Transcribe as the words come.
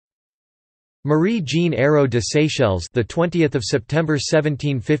Marie-Jeanne Hérault de Séchelles, the 20th of September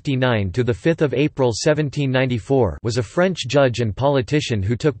 1759 to the 5th of April 1794, was a French judge and politician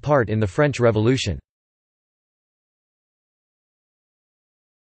who took part in the French Revolution.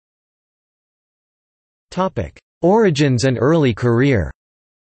 Topic: Origins and early career.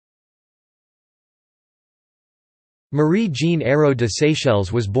 Marie-Jeanne Hérault de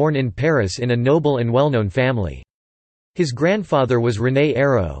Séchelles was born in Paris in a noble and well-known family. His grandfather was René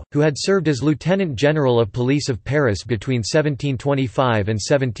Hérault, who had served as Lieutenant General of Police of Paris between 1725 and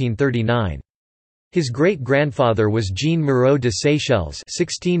 1739. His great-grandfather was Jean Moreau de Séchelles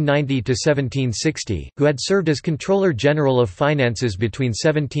 (1690–1760), who had served as Controller General of Finances between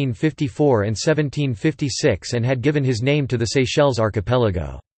 1754 and 1756 and had given his name to the Seychelles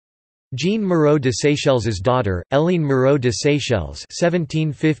archipelago. Jean Moreau de Séchelles' daughter, Hélène Moreau de Séchelles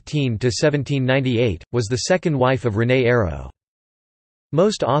 (1715–1798), was the second wife of René Hérault.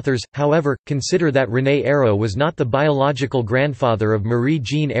 Most authors, however, consider that René Hérault was not the biological grandfather of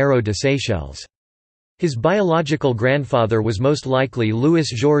Marie-Jeanne Hérault de Séchelles. His biological grandfather was most likely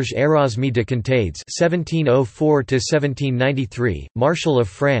Louis-Georges Érasme de Contades (1704–1793), Marshal of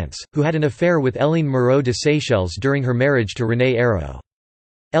France, who had an affair with Hélène Moreau de Séchelles during her marriage to René Hérault.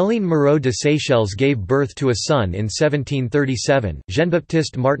 Hélène Moreau de Séchelles gave birth to a son in 1737,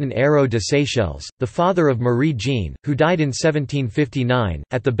 Jean-Baptiste Martin Hérault de Séchelles, the father of Marie-Jeanne, who died in 1759,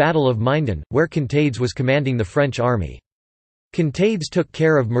 at the Battle of Minden, where Contades was commanding the French army. Contades took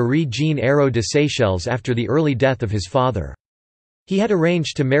care of Marie-Jeanne Hérault de Séchelles after the early death of his father. He had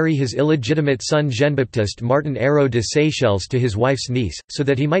arranged to marry his illegitimate son Jean-Baptiste Martin Hérault de Séchelles to his wife's niece, so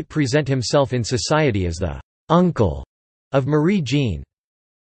that he might present himself in society as the «uncle» of Marie-Jeanne.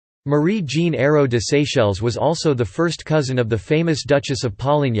 Marie-Jeanne Hérault de Séchelles was also the first cousin of the famous Duchess of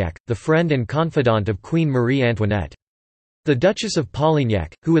Polignac, the friend and confidant of Queen Marie Antoinette. The Duchess of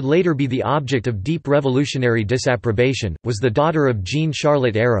Polignac, who would later be the object of deep revolutionary disapprobation, was the daughter of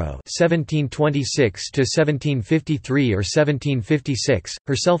Jean-Charlotte Hérault (1726–1753 or 1756),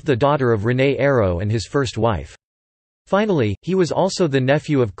 herself the daughter of René Hérault and his first wife. Finally, he was also the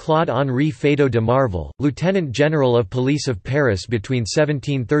nephew of Claude-Henri Feydeau de Marville, Lieutenant General of Police of Paris between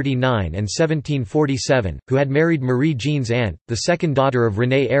 1739 and 1747, who had married Marie-Jeanne's aunt, the second daughter of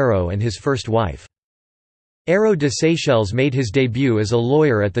René Hérault and his first wife. Hérault de Séchelles made his debut as a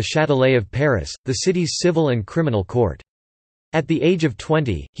lawyer at the Châtelet of Paris, the city's civil and criminal court. At the age of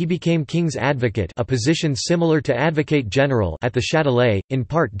 20, he became King's Advocate, a position similar to Advocate General at the Châtelet, in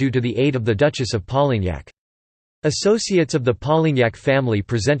part due to the aid of the Duchess of Polignac. Associates of the Polignac family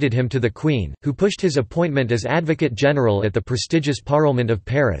presented him to the Queen, who pushed his appointment as Advocate General at the prestigious Parlement of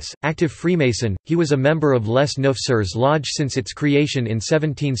Paris. Active Freemason, he was a member of Les Neuf Sœurs Lodge since its creation in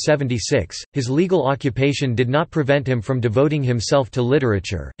 1776. His legal occupation did not prevent him from devoting himself to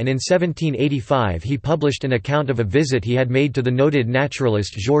literature, and in 1785 he published an account of a visit he had made to the noted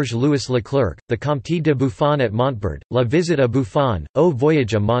naturalist Georges-Louis Leclerc, the Comte de Buffon at Montbard, La Visite à Buffon, au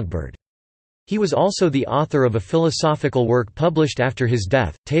Voyage à Montbard. He was also the author of a philosophical work published after his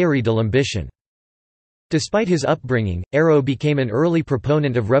death, Théorie de l'ambition. Despite his upbringing, Hérault became an early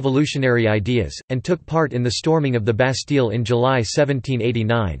proponent of revolutionary ideas, and took part in the storming of the Bastille in July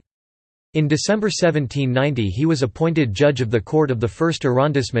 1789. In December 1790 he was appointed judge of the court of the first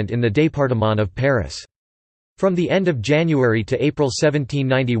arrondissement in the département of Paris. From the end of January to April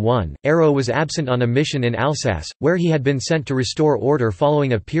 1791, Hérault was absent on a mission in Alsace, where he had been sent to restore order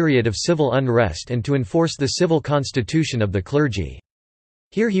following a period of civil unrest and to enforce the civil constitution of the clergy.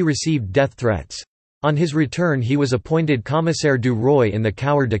 Here he received death threats. On his return he was appointed commissaire du roi in the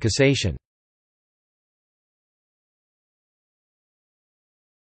Cour de Cassation.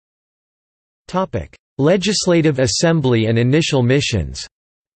 Legislative Assembly and initial missions.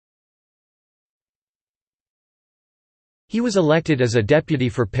 He was elected as a deputy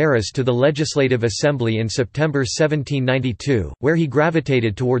for Paris to the Legislative Assembly in September 1792, where he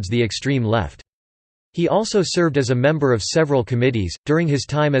gravitated towards the extreme left. He also served as a member of several committees. During his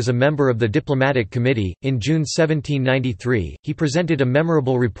time as a member of the Diplomatic Committee, in June 1793, he presented a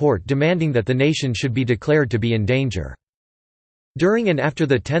memorable report demanding that the nation should be declared to be in danger. During and after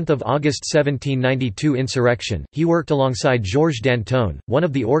the 10 August 1792 insurrection, he worked alongside Georges Danton, one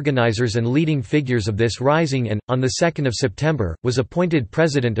of the organizers and leading figures of this rising and, on 2 September, was appointed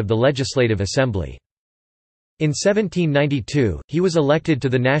President of the Legislative Assembly. In 1792, he was elected to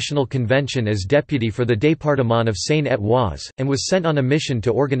the National Convention as deputy for the département of Seine-et-Oise, and was sent on a mission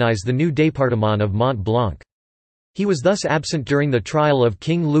to organize the new département of Mont-Blanc. He was thus absent during the trial of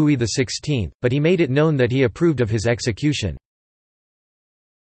King Louis XVI, but he made it known that he approved of his execution.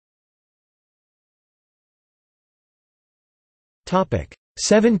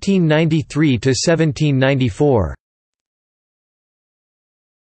 1793 to 1794.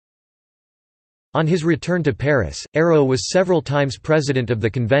 On his return to Paris, Hérault was several times president of the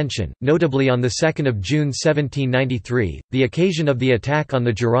convention, notably on 2 June 1793, the occasion of the attack on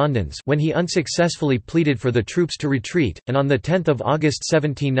the Girondins when he unsuccessfully pleaded for the troops to retreat, and on 10 August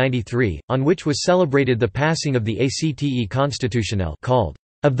 1793, on which was celebrated the passing of the Acte constitutionnel called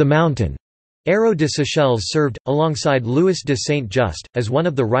of the Mountain. Hérault de Séchelles served, alongside Louis de Saint-Just, as one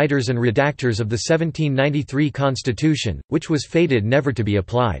of the writers and redactors of the 1793 constitution, which was fated never to be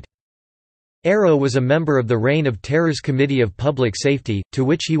applied. Hérault was a member of the Reign of Terror's Committee of Public Safety, to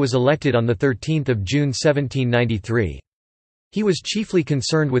which he was elected on 13 June 1793. He was chiefly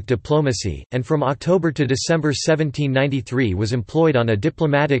concerned with diplomacy, and from October to December 1793 was employed on a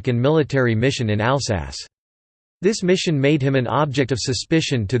diplomatic and military mission in Alsace. This mission made him an object of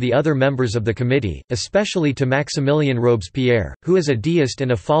suspicion to the other members of the committee, especially to Maximilien Robespierre, who as a deist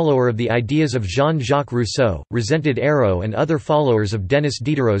and a follower of the ideas of Jean-Jacques Rousseau, resented Hérault and other followers of Denis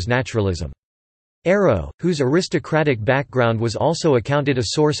Diderot's naturalism. Hérault, whose aristocratic background was also accounted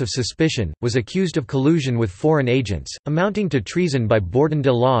a source of suspicion, was accused of collusion with foreign agents, amounting to treason by Bourdon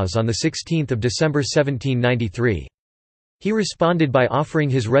de Laz on 16 December 1793. He responded by offering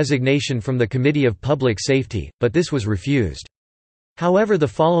his resignation from the Committee of Public Safety, but this was refused. However, the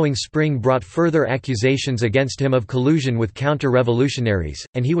following spring brought further accusations against him of collusion with counter-revolutionaries,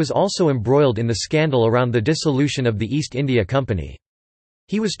 and he was also embroiled in the scandal around the dissolution of the East India Company.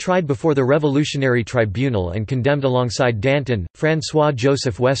 He was tried before the Revolutionary Tribunal and condemned alongside Danton,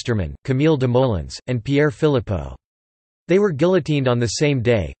 François-Joseph Westermann, Camille Desmoulins, and Pierre Philippot. They were guillotined on the same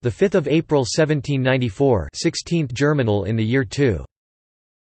day, 5 April 1794, 16th Germinal in the year 2.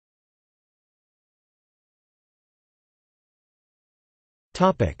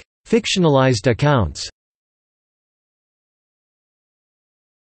 Fictionalized accounts.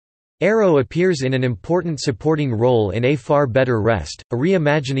 Hérault appears in an important supporting role in A Far Better Rest, a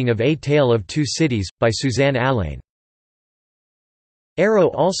reimagining of A Tale of Two Cities, by Suzanne Allain.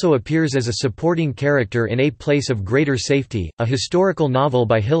 Hérault also appears as a supporting character in A Place of Greater Safety, a historical novel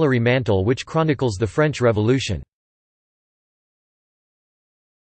by Hilary Mantel which chronicles the French Revolution.